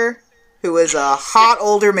professor, who is a hot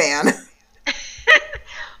older man.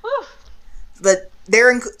 But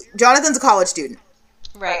Jonathan's a college student.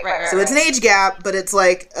 Right. So it's an age gap, but it's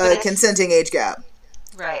like a consenting age gap.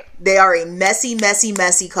 Right. They are a messy, messy,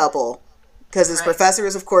 messy couple. Because his professor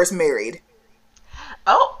is, of course, married.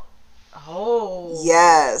 Oh.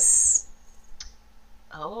 Yes.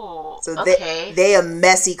 Oh. So okay. they a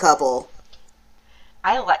messy couple.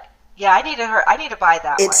 Yeah, I need to buy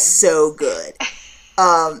that one. It's so good.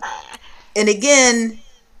 And again,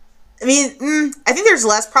 I mean, I think there's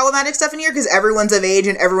less problematic stuff in here because everyone's of age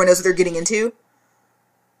and everyone knows what they're getting into.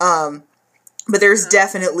 But there's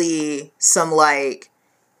definitely some, like,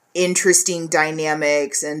 interesting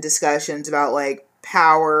dynamics and discussions about, like,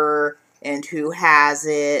 power and who has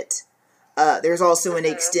it. There's also an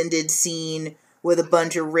extended scene with a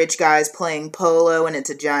bunch of rich guys playing polo, and it's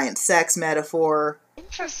a giant sex metaphor.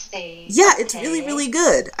 Interesting. Yeah, it's really, really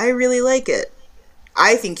good. I really like it.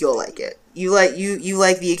 I think you'll like it. You like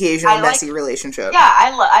the occasional messy relationship. Yeah,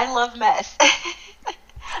 I love mess.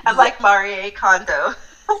 I'm like Marie Kondo.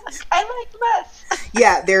 I like mess.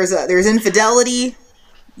 Yeah, there's infidelity.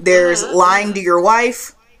 There's lying to your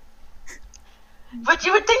wife. But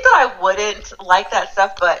you would think that I wouldn't like that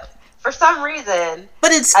stuff, but for some reason,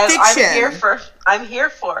 but it's fiction. I'm here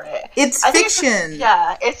for it. It's fiction.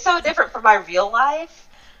 It's so different from my real life.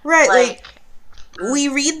 Right, like we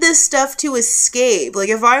read this stuff to escape. Like,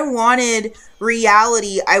 if I wanted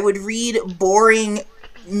reality, I would read boring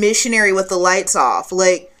Missionary with the Lights Off.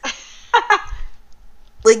 Like,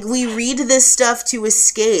 we read this stuff to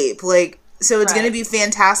escape. Like, so it's going to be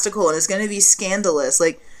fantastical and it's going to be scandalous.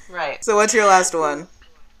 Like, right. So what's your last one?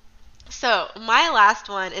 So my last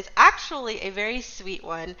one is actually a very sweet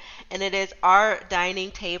one, and it is Our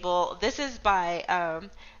Dining Table. This is by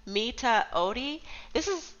Mita Odi.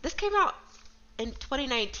 This came out in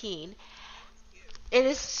 2019. It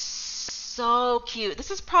is so cute. It's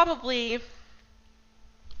definitely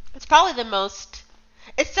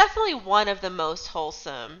one of the most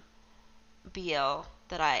wholesome BL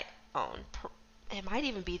that I own. It might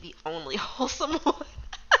even be the only wholesome one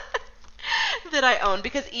that I own,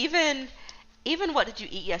 because even What Did You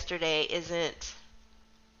Eat Yesterday isn't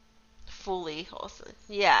fully wholesome.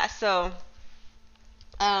 Yeah, so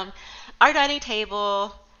Our Dining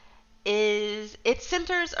Table it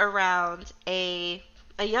centers around a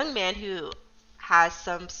young man who has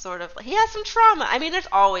some trauma. I mean, there's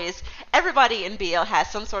always, everybody in BL has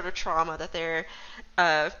some sort of trauma that they're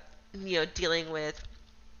dealing with.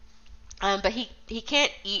 But he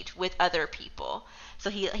can't eat with other people. So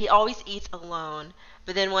he always eats alone.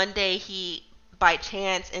 But then one day he, by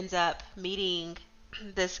chance, ends up meeting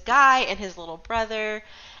this guy and his little brother,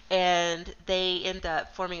 and they end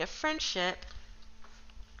up forming a friendship.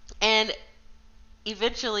 And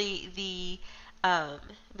eventually the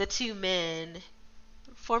two men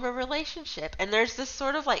form a relationship. And there's this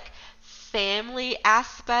sort of like family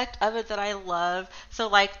aspect of it that I love. So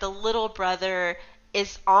like the little brother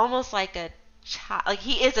is almost like a child. Like,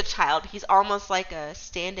 he is a child. He's almost like a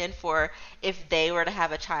stand-in for if they were to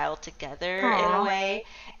have a child together. Aww. In a way.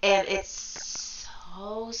 And it's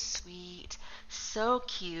so sweet, so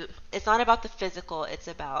cute. It's not about the physical, it's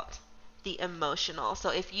about the emotional.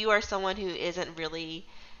 So if you are someone who isn't really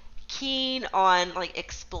keen on like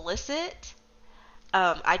explicit,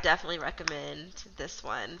 I definitely recommend this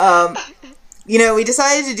one. We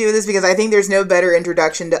decided to do this because I think there's no better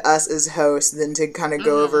introduction to us as hosts than to kind of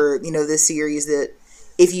go over, this series that,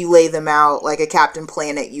 if you lay them out like a Captain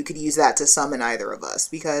Planet, you could use that to summon either of us.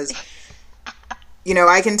 Because,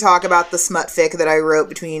 I can talk about the smut fic that I wrote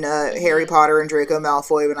between Harry Potter and Draco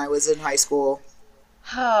Malfoy when I was in high school.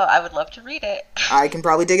 Oh, I would love to read it. I can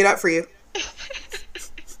probably dig it up for you.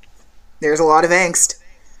 There's a lot of angst.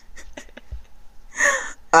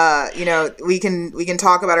 We can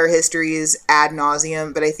talk about our histories ad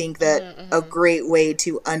nauseum, but I think that a great way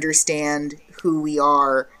to understand who we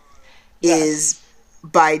are is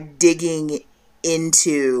by digging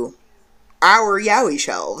into our yaoi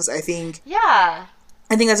shelves. I think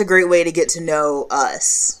that's a great way to get to know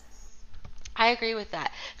us. I agree with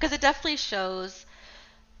that, because it definitely shows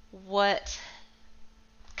what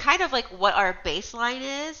our baseline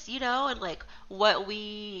is, and like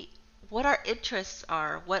what our interests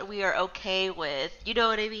are, what we are okay with, you know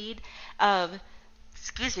what I mean?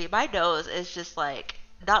 Excuse me, my nose is just like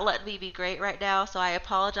not letting me be great right now, so I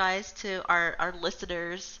apologize to our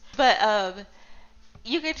listeners. But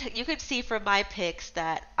you could see from my picks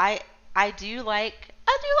that I do like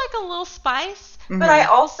a little spice, but I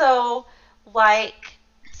also like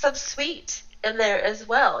some sweet in there as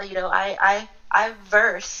well. I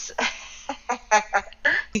verse.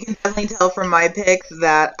 You can definitely tell from my picks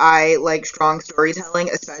that I like strong storytelling,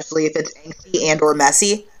 especially if it's angsty and or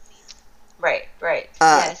messy. Right, right.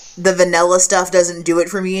 Yes. The vanilla stuff doesn't do it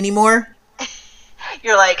for me anymore.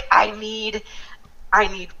 You're like, I need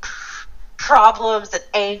problems and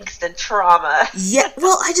angst and trauma. Yeah,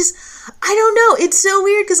 well, I don't know. It's so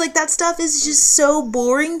weird because, like, that stuff is just so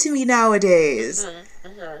boring to me nowadays.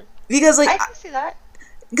 Because, like, I can see that.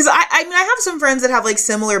 Because I mean, I have some friends that have, like,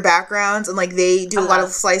 similar backgrounds, and, like, they do a lot of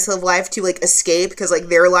slice of life to, like, escape, because, like,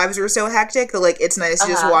 their lives are so hectic that, like, it's nice to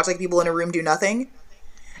just watch, like, people in a room do nothing.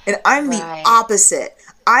 And I'm the opposite.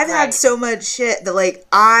 I've had so much shit that, like,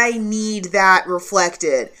 I need that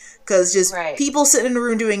reflected. Because just people sitting in a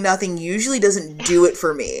room doing nothing usually doesn't do it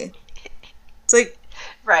for me. It's like...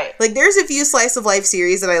 Like, there's a few slice of life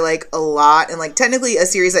series that I like a lot. And, like, technically a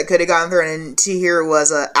series that could have gotten thrown into here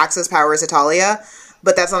was Access Powers Italia.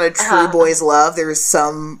 But that's not a true boys' love. There's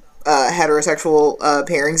some heterosexual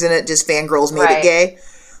pairings in it. Just fangirls made it gay.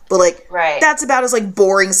 But, like, that's about as, like,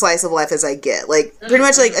 boring slice of life as I get. Like, pretty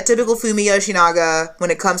much, like, a typical Fumi Yoshinaga,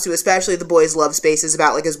 when it comes to especially the boys' love space, is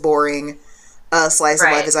about, like, as boring slice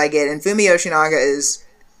of life as I get. And Fumi Yoshinaga is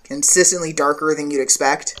consistently darker than you'd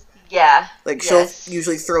expect. Yeah. Like, she'll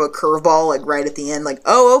usually throw a curveball, like, right at the end. Like,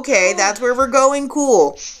 oh, okay, that's where we're going.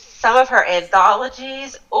 Cool. Some of her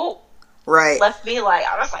anthologies, left me like,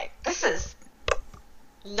 I was like, this is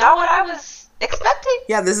not what I was expecting.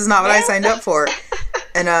 Yeah, this is not what I signed up for.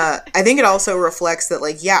 And I think it also reflects that,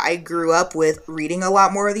 like, yeah, I grew up with reading a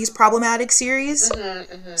lot more of these problematic series.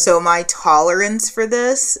 So my tolerance for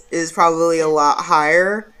this is probably a lot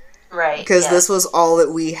higher. Because this was all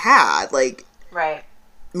that we had. Like, I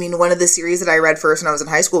mean, one of the series that I read first when I was in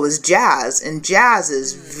high school was Jazz. And Jazz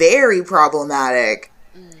is very problematic.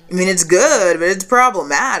 I mean, it's good, but it's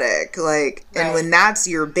problematic. Like, and when that's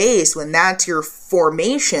your base, when that's your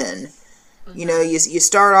formation... You know, you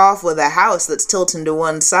start off with a house that's tilting to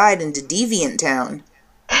one side into Deviant Town.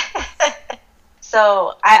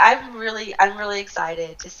 So I'm really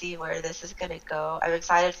excited to see where this is going to go. I'm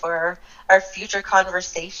excited for our future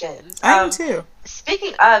conversations. I am too.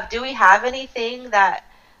 Speaking of, do we have anything that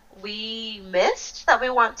we missed that we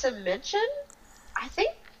want to mention? I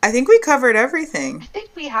think we covered everything. I think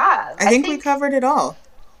we have. I think we covered it all.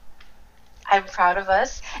 I'm proud of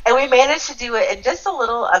us. And we managed to do it in just a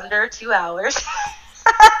little under 2 hours.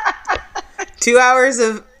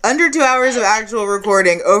 Under 2 hours of actual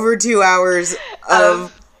recording, over 2 hours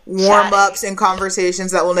of warm-ups and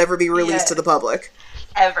conversations that will never be released to the public.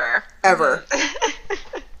 Ever. Y'all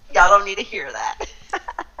don't need to hear that.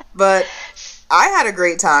 But I had a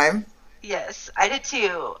great time. Yes, I did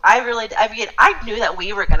too. I knew that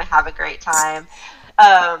we were going to have a great time.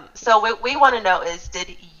 So what we want to know is,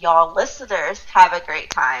 did y'all listeners have a great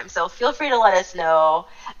time? So feel free to let us know,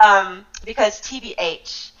 because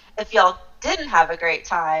TBH, if y'all didn't have a great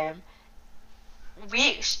time,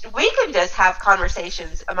 we can just have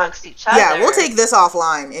conversations amongst each other. Yeah, we'll take this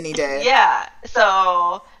offline any day. Yeah, so...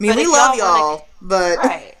 I mean, we love y'all, but...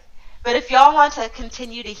 Right. But if y'all want to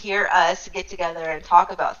continue to hear us get together and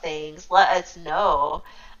talk about things, let us know,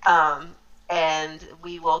 and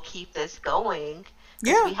we will keep this going.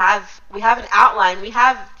 Yeah, we have an outline. We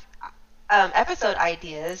have episode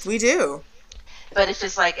ideas. We do. But it's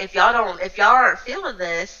just like, if y'all aren't feeling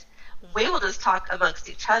this, we will just talk amongst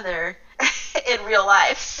each other in real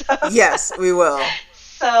life. So. Yes, we will.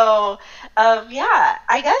 So, yeah,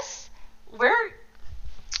 I guess we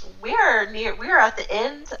are at the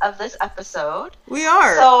end of this episode. We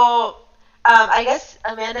are. So, I guess,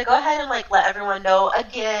 Amanda, go ahead and let everyone know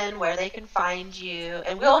again where they can find you,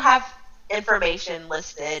 and we'll have information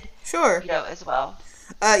listed. Sure. As well.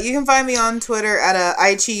 You can find me on Twitter at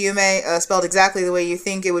Aichiyume, spelled exactly the way you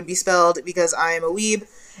think it would be spelled because I am a weeb,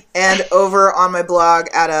 and over on my blog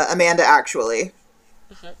at Amanda Actually.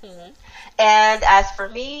 And as for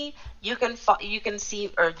me, you can see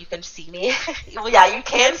me. Well, yeah, you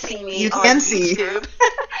can see me on YouTube.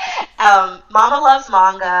 Mama Loves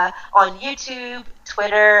Manga on YouTube,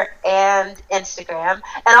 Twitter, and Instagram.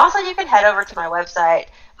 And also you can head over to my website,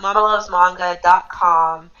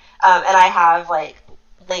 mamalovesmanga.com, and I have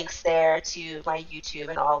links there to my YouTube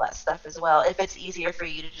and all that stuff as well, if it's easier for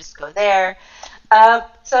you to just go there.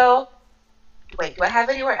 So, wait, do I have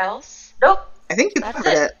anywhere else? Nope. I think you covered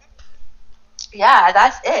it. Yeah,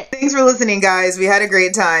 that's it. Thanks for listening, guys. We had a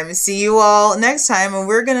great time. See you all next time, and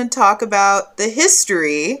we're going to talk about the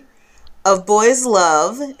history of boys'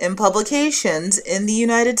 love in publications in the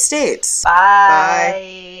United States. Bye.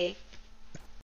 Bye.